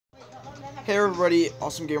Hey everybody,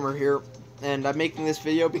 Awesome Gamer here, and I'm making this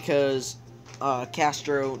video because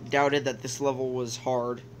Castro doubted that this level was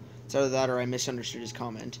hard. It's either that or I misunderstood his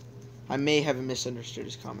comment. I may have misunderstood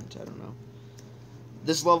his comment, I don't know.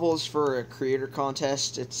 This level is for a creator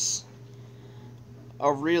contest. It's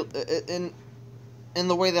a real... In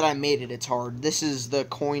the way that I made it, it's hard. This is the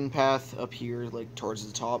coin path up here, like, towards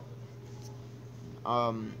the top.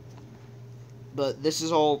 But this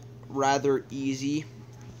is all rather easy.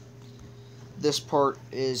 This part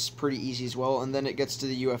is pretty easy as well, and then it gets to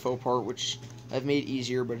the UFO part, which I've made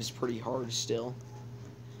easier, but it's pretty hard still.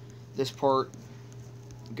 This part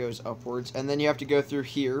goes upwards, and then you have to go through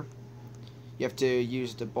here. You have to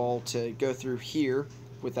use the ball to go through here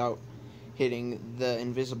without hitting the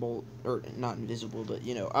invisible, or not invisible, but,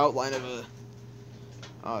 you know, outline of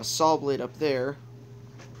a saw blade up there.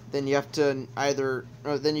 Then you have to either,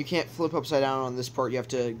 or then you can't flip upside down on this part, you have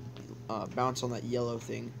to bounce on that yellow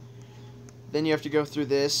thing. Then you have to go through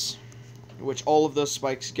this, which all of those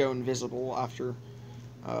spikes go invisible after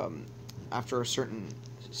a certain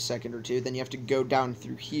second or two. Then you have to go down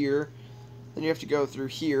through here. Then you have to go through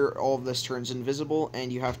here. All of this turns invisible,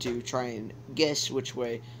 and you have to try and guess which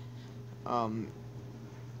way you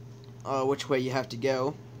have to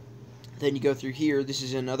go. Then you go through here. This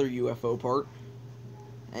is another UFO part,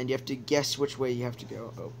 and you have to guess which way you have to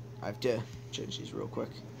go. Oh, I have to change these real quick.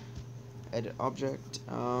 Edit object.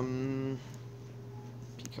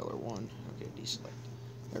 Color 1. Okay, deselect.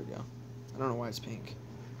 There we go. I don't know why it's pink.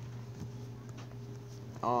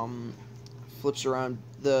 Flips around.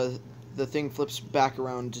 The thing flips back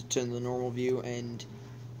around to the normal view, and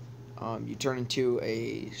you turn into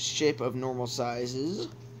a ship of normal sizes.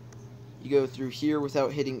 You go through here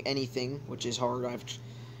without hitting anything, which is hard.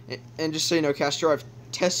 And just so you know, Castro, I've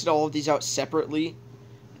tested all of these out separately,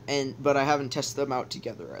 but I haven't tested them out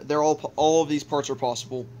together. They're all of these parts are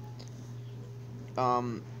possible.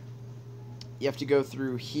 You have to go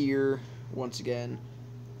through here once again.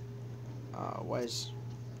 Once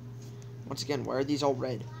again, why are these all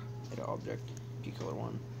red? Edit object, P color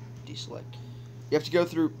 1, deselect. You have to go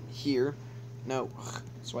through here. No,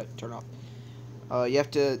 swipe, turn off. You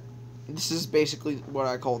have to. This is basically what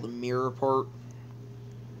I call the mirror part,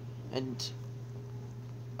 and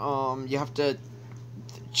you have to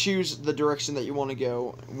choose the direction that you want to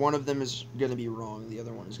go. One of them is going to be wrong. The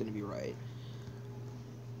other one is going to be right.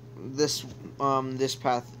 This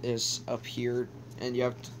path is up here, and you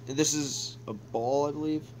have to, this is a ball, I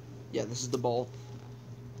believe. Yeah, this is the ball.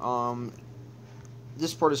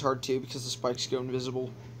 This part is hard too because the spikes go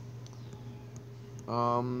invisible.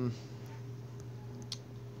 Then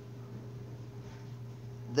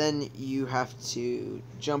you have to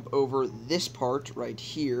jump over this part right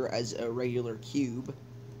here as a regular cube.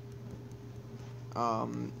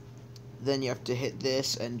 Then you have to hit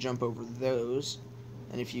this and jump over those.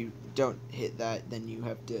 And if you don't hit that, then you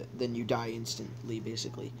die instantly,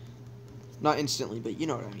 basically. Not instantly, but you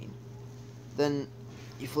know what I mean. Then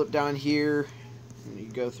you flip down here, and you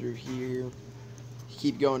go through here,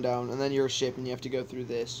 keep going down, and then you're a ship, and you have to go through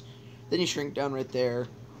this. Then you shrink down right there.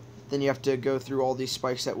 Then you have to go through all these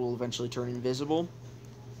spikes that will eventually turn invisible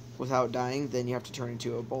without dying. Then you have to turn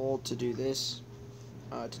into a ball to do this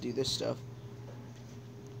stuff.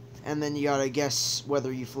 And then you gotta guess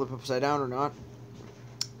whether you flip upside down or not.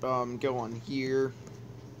 Go on here.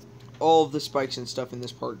 All of the spikes and stuff in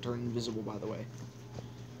this part turn invisible, by the way.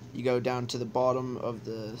 You go down to the bottom of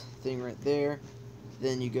the thing right there.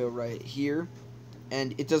 Then you go right here.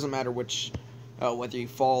 And it doesn't matter which, whether you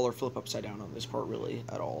fall or flip upside down on this part, really,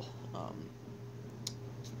 at all.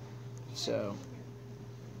 So,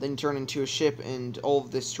 then you turn into a ship, and all of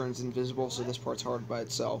this turns invisible, so this part's hard by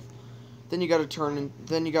itself. Then you gotta turn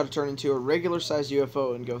into a regular-sized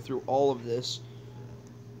UFO and go through all of this.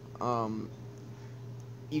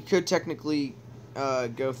 You could technically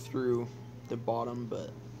go through the bottom,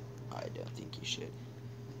 but I don't think you should.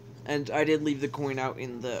 And I did leave the coin out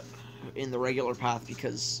in the regular path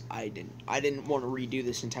because I didn't want to redo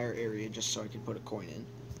this entire area just so I could put a coin in.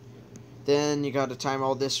 Then you got to time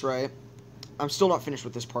all this right. I'm still not finished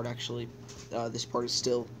with this part, actually. This part is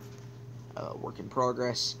still work in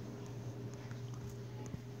progress.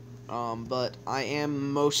 But I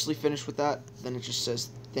am mostly finished with that. Then it just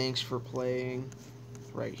says thanks for playing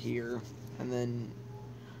right here, and then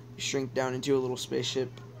you shrink down into a little spaceship.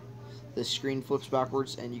 The screen flips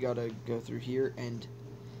backwards, and you gotta go through here, and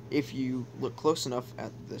if you look close enough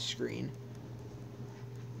at the screen,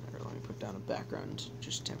 let me put down a background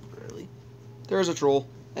just temporarily. There's a troll.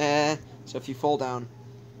 So if you fall down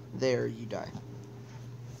there, you die.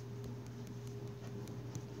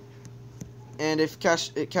 And if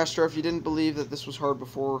Castro, if you didn't believe that this was hard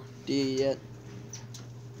before, do you yet?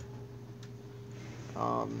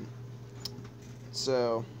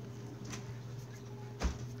 So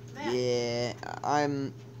yeah,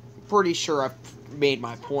 I'm pretty sure I've made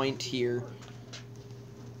my point here.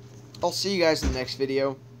 I'll see you guys in the next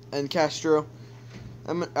video. And Castro,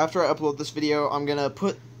 after I upload this video, I'm gonna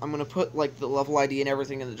put like the level ID and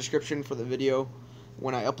everything in the description for the video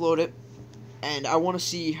when I upload it. And I want to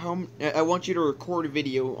see I want you to record a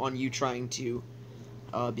video on you trying to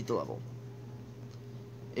beat the level.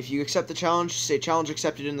 If you accept the challenge, say challenge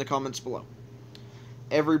accepted in the comments below.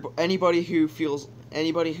 Anybody who feels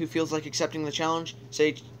like accepting the challenge,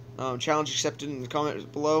 say challenge accepted in the comments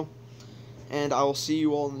below. And I will see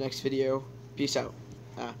you all in the next video. Peace out.